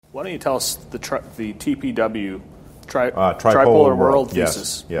Why don't you tell us the TPW, tripolar world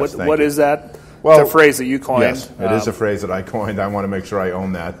thesis? Yes, what is that? Well, it's a phrase that you coined. Yes, it is a phrase that I coined. I want to make sure I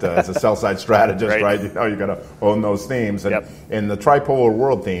own that. As a sell-side strategist, right? You got to own those themes. And the tripolar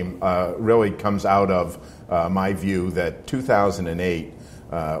world theme really comes out of my view that 2008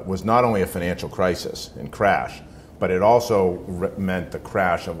 was not only a financial crisis and crash, but it also meant the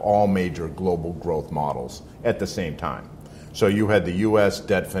crash of all major global growth models at the same time. So you had the U.S.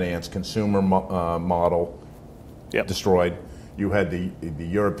 debt finance consumer model destroyed. You had the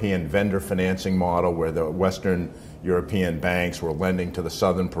European vendor financing model where the Western European banks were lending to the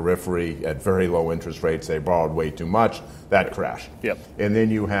southern periphery at very low interest rates. They borrowed way too much. That crashed. And then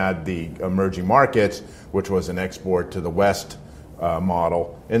you had the emerging markets, which was an export to the West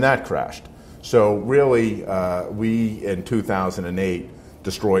model, and that crashed. So really, we in 2008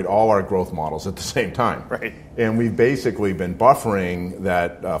 destroyed all our growth models at the same time. And we've basically been buffering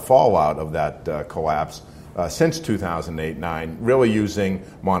that fallout of that collapse since 2008-9, really using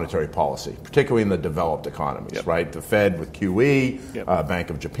monetary policy, particularly in the developed economies, right? The Fed with QE,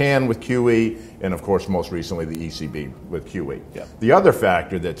 Bank of Japan with QE, and of course, most recently, the ECB with QE. The other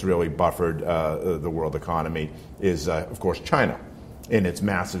factor that's really buffered the world economy is, of course, China in its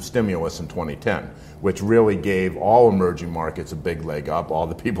massive stimulus in 2010, which really gave all emerging markets a big leg up, all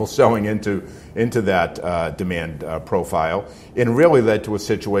the people selling into that demand profile, and really led to a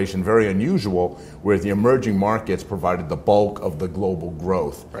situation very unusual where the emerging markets provided the bulk of the global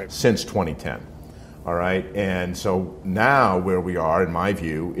growth since 2010. All right, and so now where we are, in my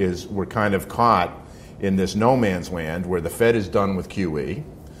view, is we're kind of caught in this no man's land where the Fed is done with QE,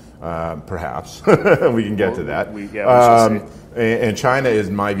 perhaps. We can get to that. And China is,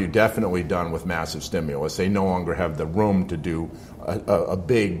 in my view, definitely done with massive stimulus. They no longer have the room to do a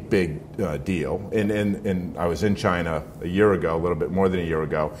big deal. And I was in China a year ago, a little bit more than a year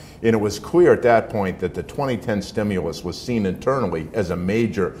ago, and it was clear at that point that the 2010 stimulus was seen internally as a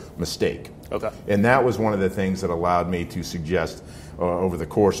major mistake. And that was one of the things that allowed me to suggest over the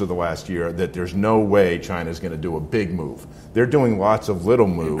course of the last year that there's no way China's going to do a big move. They're doing lots of little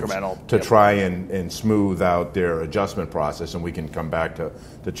moves to try and smooth out their adjustment process, and we can come back to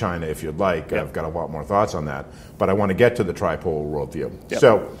China if you'd like. I've got a lot more thoughts on that, but I want to get to the tripolar worldview.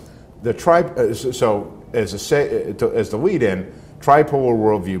 So, as the lead-in, tripolar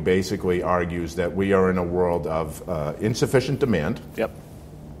worldview basically argues that we are in a world of insufficient demand,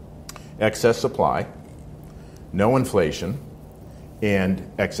 excess supply, no inflation,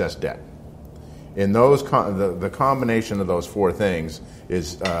 and excess debt. And those the combination of those four things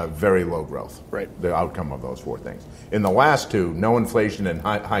is very low growth. The outcome of those four things. In the last two, no inflation and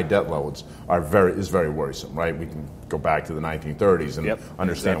high debt loads is very worrisome. Right? We can go back to the 1930s and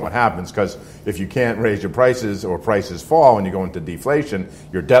understand what happens, because if you can't raise your prices or prices fall and you go into deflation,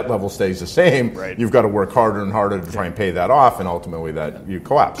 your debt level stays the same. You've got to work harder and harder to try and pay that off, and ultimately that you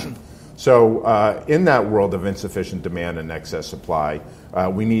collapse. So in that world of insufficient demand and excess supply,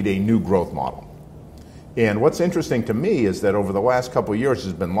 we need a new growth model. And what's interesting to me is that over the last couple of years,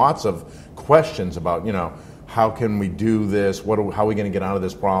 there's been lots of questions about, how can we do this? How are we going to get out of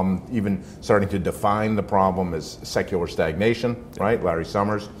this problem? Even starting to define the problem as secular stagnation, right? Larry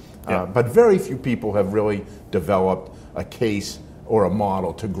Summers. But very few people have really developed a case or a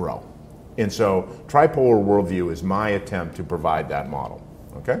model to grow. And so tripolar worldview is my attempt to provide that model.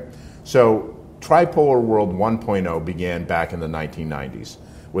 Okay? So tripolar world 1.0 began back in the 1990s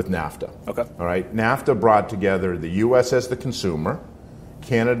with NAFTA. All right? NAFTA brought together the U.S. as the consumer,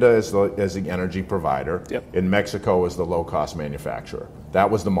 Canada as the energy provider, and Mexico as the low-cost manufacturer.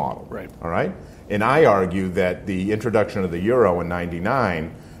 That was the model. All right? And I argue that the introduction of the euro in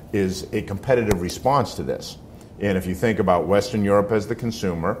 '99 is a competitive response to this. And if you think about Western Europe as the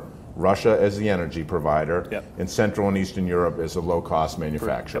consumer, Russia as the energy provider, and Central and Eastern Europe as a low-cost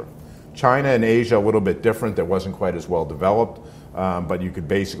manufacturer. China and Asia, a little bit different. That wasn't quite as well developed. But you could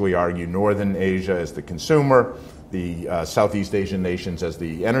basically argue Northern Asia as the consumer, the Southeast Asian nations as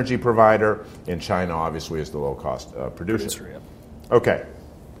the energy provider, and China obviously as the low-cost producer. Okay,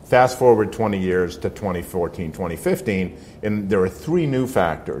 fast forward 20 years to 2014, 2015, and there are three new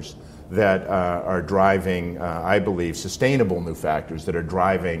factors that are driving, I believe, sustainable new factors that are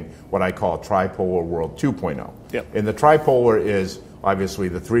driving what I call tripolar world 2.0. And the tripolar is obviously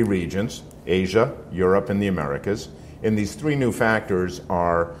the three regions, Asia, Europe, and the Americas. And these three new factors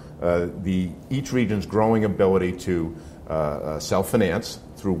are each region's growing ability to self-finance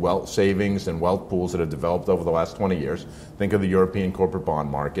through wealth savings and wealth pools that have developed over the last 20 years. Think of the European corporate bond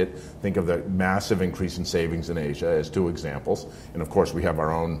market. Think of the massive increase in savings in Asia as two examples. And of course, we have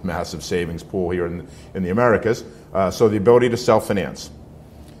our own massive savings pool here in the Americas. So the ability to self-finance.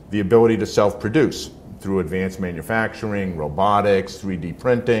 the ability to self-produce through advanced manufacturing, robotics, 3D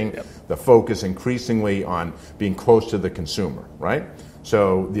printing, the focus increasingly on being close to the consumer, right?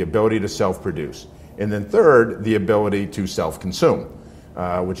 So the ability to self-produce. And then third, the ability to self-consume,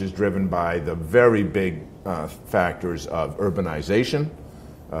 which is driven by the very big factors of urbanization,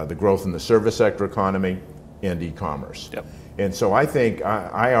 the growth in the service sector economy, and e-commerce. And so I think,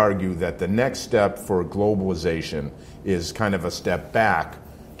 I argue that the next step for globalization is kind of a step back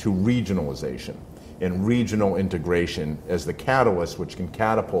to regionalization and regional integration as the catalyst which can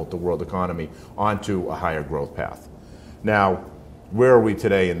catapult the world economy onto a higher growth path. Now, where are we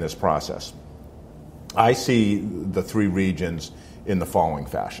today in this process? I see the three regions in the following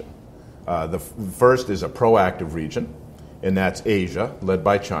fashion. The first is a proactive region, and that's Asia, led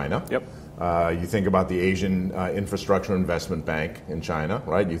by China. You think about the Asian Infrastructure Investment Bank in China,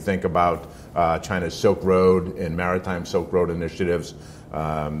 right? You think about China's Silk Road and Maritime Silk Road initiatives,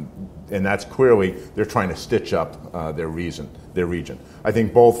 and that's clearly they're trying to stitch up their region. I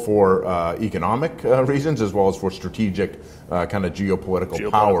think both for economic reasons as well as for strategic kind of geopolitical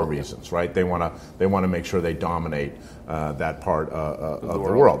power reasons, right? They want to make sure they dominate that part of the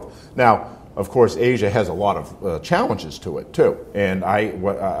world. Now, of course, Asia has a lot of challenges to it too, and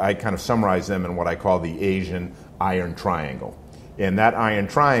I kind of summarize them in what I call the Asian Iron Triangle. And that Iron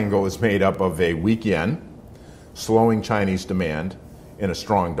Triangle is made up of a weak yen, slowing Chinese demand, and a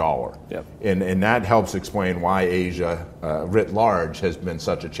strong dollar. And that helps explain why Asia writ large has been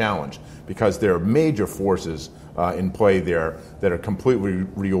such a challenge, because there are major forces in play there that are completely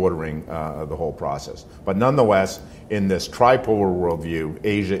reordering the whole process. But nonetheless, in this tripolar worldview,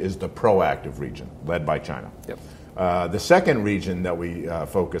 Asia is the proactive region, led by China. The second region that we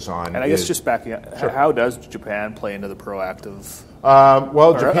focus on and I guess just backing up, how does Japan play into the proactive?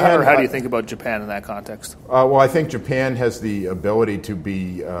 Japan. Or how do you think about Japan in that context? Well, I think Japan has the ability to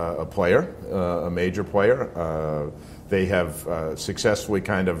be a player, a major player. They have successfully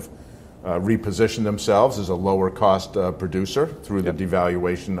kind of repositioned themselves as a lower cost producer through the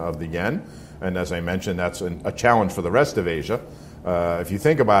devaluation of the yen. And as I mentioned, that's a challenge for the rest of Asia. If you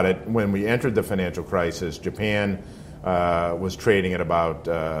think about it, when we entered the financial crisis, Japan was trading at about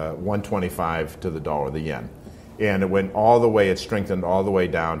 125 to the dollar, the yen. And it went all the way, it strengthened all the way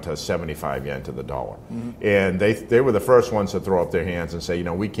down to 75 yen to the dollar. And they were the first ones to throw up their hands and say,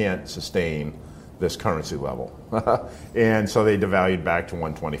 we can't sustain this currency level. And so they devalued back to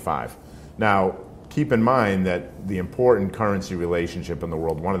 125. Now, keep in mind that the important currency relationship in the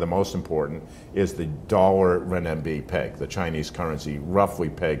world, one of the most important, is the dollar renminbi peg, the Chinese currency roughly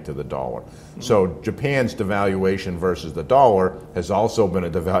pegged to the dollar. So Japan's devaluation versus the dollar has also been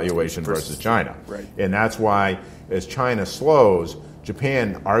a devaluation versus China. And that's why, as China slows,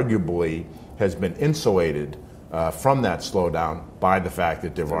 Japan arguably has been insulated from that slowdown by the fact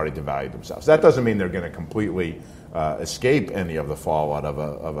that they've already devalued themselves. That doesn't mean they're going to completely escape any of the fallout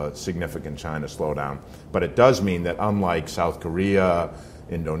of a significant China slowdown, but it does mean that unlike South Korea,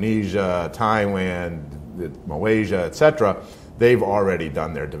 Indonesia, Thailand, Malaysia, etc., they've already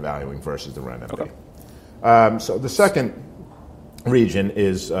done their devaluing versus the renminbi. So the second region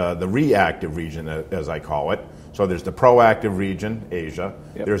is the reactive region, as I call it. So there's the proactive region, Asia.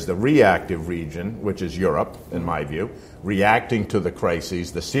 There's the reactive region, which is Europe, in my view, reacting to the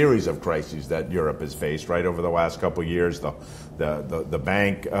crises, the series of crises that Europe has faced right over the last couple of years, the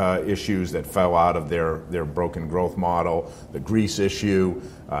bank issues that fell out of their broken growth model, the Greece issue,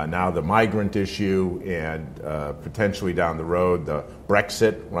 now the migrant issue, and potentially down the road, the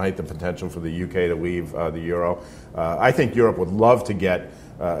Brexit, right, the potential for the UK to leave the euro. I think Europe would love to get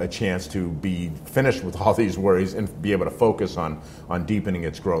a chance to be finished with all these worries and be able to focus on deepening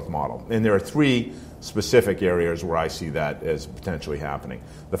its growth model. And there are three specific areas where I see that as potentially happening.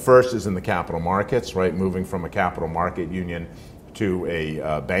 The first is in the capital markets, right, moving from a capital market union to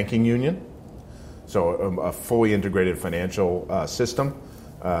a banking union, so a fully integrated financial system.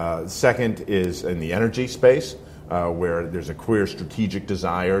 Second is in the energy space, where there's a clear strategic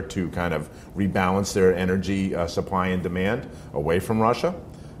desire to kind of rebalance their energy supply and demand away from Russia.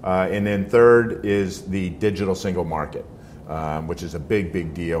 And then third is the digital single market, which is a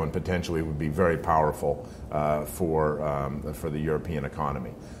big deal and potentially would be very powerful for the European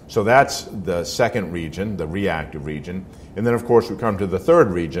economy. So that's the second region, the reactive region. And then, of course, we come to the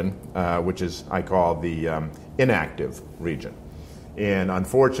third region, which is, I call the inactive region. And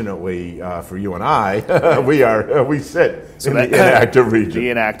unfortunately for you and I, we sit in the inactive region. The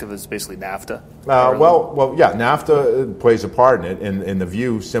inactive is basically NAFTA? NAFTA plays a part in it. And the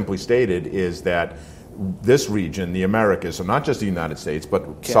view, simply stated, is that this region, the Americas, so not just the United States,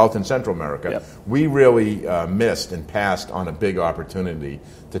 but South and Central America, we really missed and passed on a big opportunity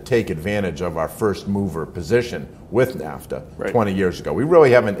to take advantage of our first mover position with NAFTA 20 years ago. We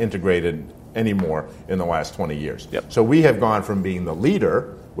really haven't integrated anymore in the last 20 years. So we have gone from being the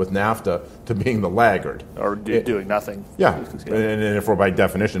leader with NAFTA to being the laggard. Or doing nothing. Yeah, and therefore by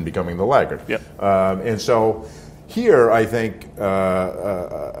definition becoming the laggard. And so here I think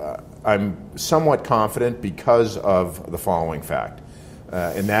I'm somewhat confident because of the following fact,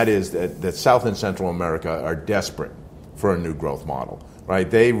 and that is that South and Central America are desperate for a new growth model. Right,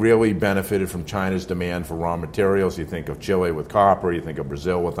 they really benefited from China's demand for raw materials. You think of Chile with copper, you think of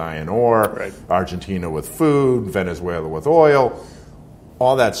Brazil with iron ore, Argentina with food, Venezuela with oil.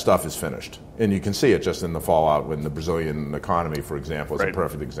 All that stuff is finished. And you can see it just in the fallout when the Brazilian economy, for example, is a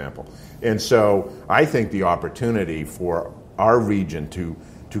perfect example. And so I think the opportunity for our region to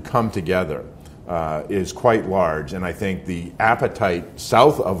come together is quite large. And I think the appetite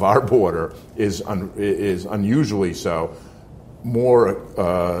south of our border is unusually so, more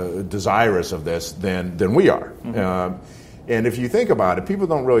desirous of this than we are. And if you think about it, people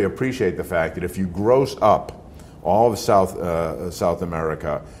don't really appreciate the fact that if you gross up all of South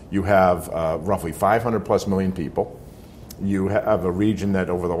America, you have roughly 500 plus million people. You have a region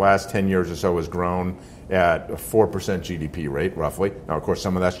that over the last 10 years or so has grown at a 4% GDP rate, roughly. Now, of course,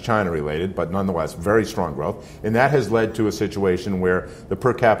 some of that's China-related, but nonetheless, very strong growth. And that has led to a situation where the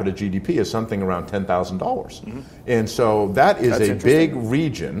per capita GDP is something around $10,000. And so that is a big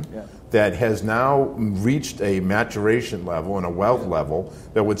region that has now reached a maturation level and a wealth level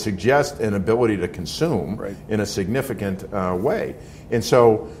that would suggest an ability to consume in a significant way. And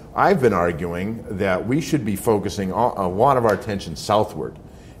so I've been arguing that we should be focusing a lot of our attention southward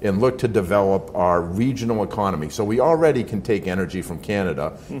and look to develop our regional economy. So we already can take energy from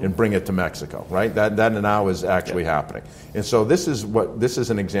Canada and bring it to Mexico, right? That now is actually happening. And so this is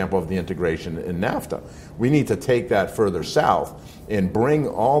an example of the integration in NAFTA. We need to take that further south and bring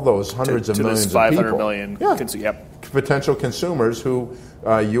all those hundreds of millions of 500 people, million potential consumers who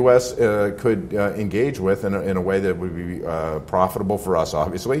U.S. Could engage with in a way that would be profitable for us,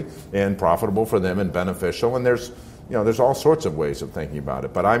 obviously, and profitable for them and beneficial. And there's all sorts of ways of thinking about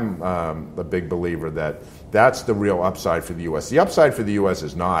it. But I'm a big believer that that's the real upside for the U.S. The upside for the U.S.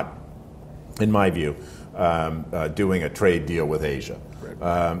 is not, in my view, doing a trade deal with Asia.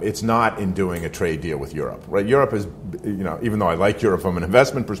 It's not in doing a trade deal with Europe. Right? Europe is, even though I like Europe from an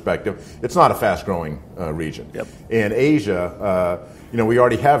investment perspective, it's not a fast-growing region. And Asia, we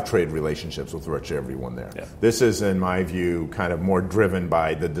already have trade relationships with virtually everyone there. This is, in my view, kind of more driven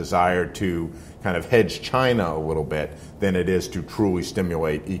by the desire to kind of hedge China a little bit than it is to truly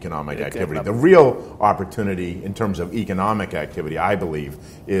stimulate economic activity. The real opportunity in terms of economic activity, I believe,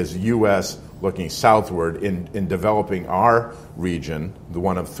 is U.S. looking southward in developing our region, the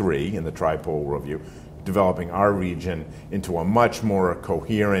one of three in the tripolar review, developing our region into a much more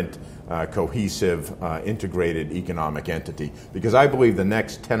coherent, cohesive, integrated economic entity. Because I believe the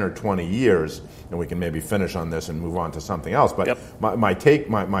next 10 or 20 years, and we can maybe finish on this and move on to something else, but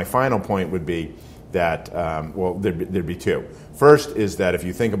my final point would be that, there'd be two. First is that if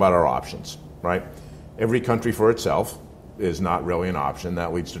you think about our options, right? Every country for itself is not really an option.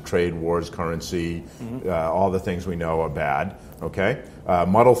 That leads to trade wars, currency, all the things we know are bad, okay?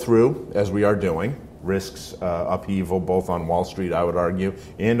 Muddle through, as we are doing, risks upheaval both on Wall Street, I would argue,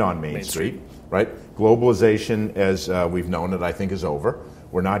 and on Main Street, right? Globalization, as we've known it, I think is over.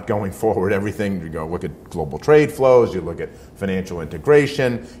 We're not going forward. Everything, you go look at global trade flows, you look at financial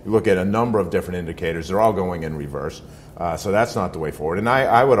integration, you look at a number of different indicators. They're all going in reverse. So that's not the way forward. And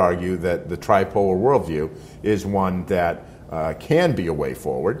I would argue that the tripolar worldview is one that can be a way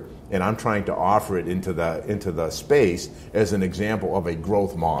forward. And I'm trying to offer it into the space as an example of a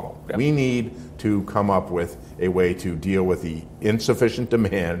growth model. We need to come up with a way to deal with the insufficient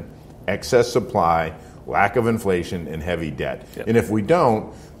demand, excess supply, lack of inflation, and heavy debt. And if we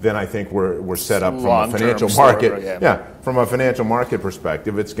don't, then I think we're set up from a financial market. From a financial market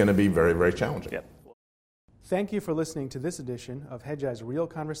perspective, it's going to be very, very challenging. Thank you for listening to this edition of Hedgeye's Real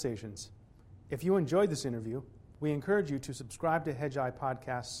Conversations. If you enjoyed this interview, we encourage you to subscribe to Hedgeye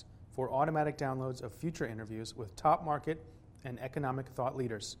podcasts for automatic downloads of future interviews with top market and economic thought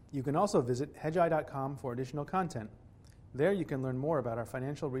leaders. You can also visit hedgeye.com for additional content. There you can learn more about our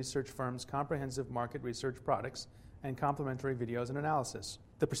financial research firm's comprehensive market research products and complementary videos and analysis.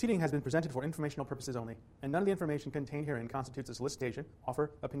 The proceeding has been presented for informational purposes only, and none of the information contained herein constitutes a solicitation,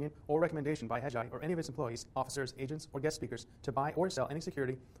 offer, opinion, or recommendation by Hedgeye or any of its employees, officers, agents, or guest speakers to buy or sell any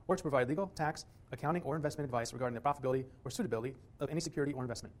security or to provide legal, tax, accounting, or investment advice regarding the profitability or suitability of any security or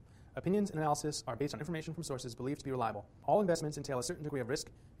investment. Opinions and analysis are based on information from sources believed to be reliable. All investments entail a certain degree of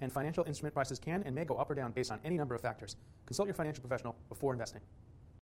risk, and financial instrument prices can and may go up or down based on any number of factors. Consult your financial professional before investing.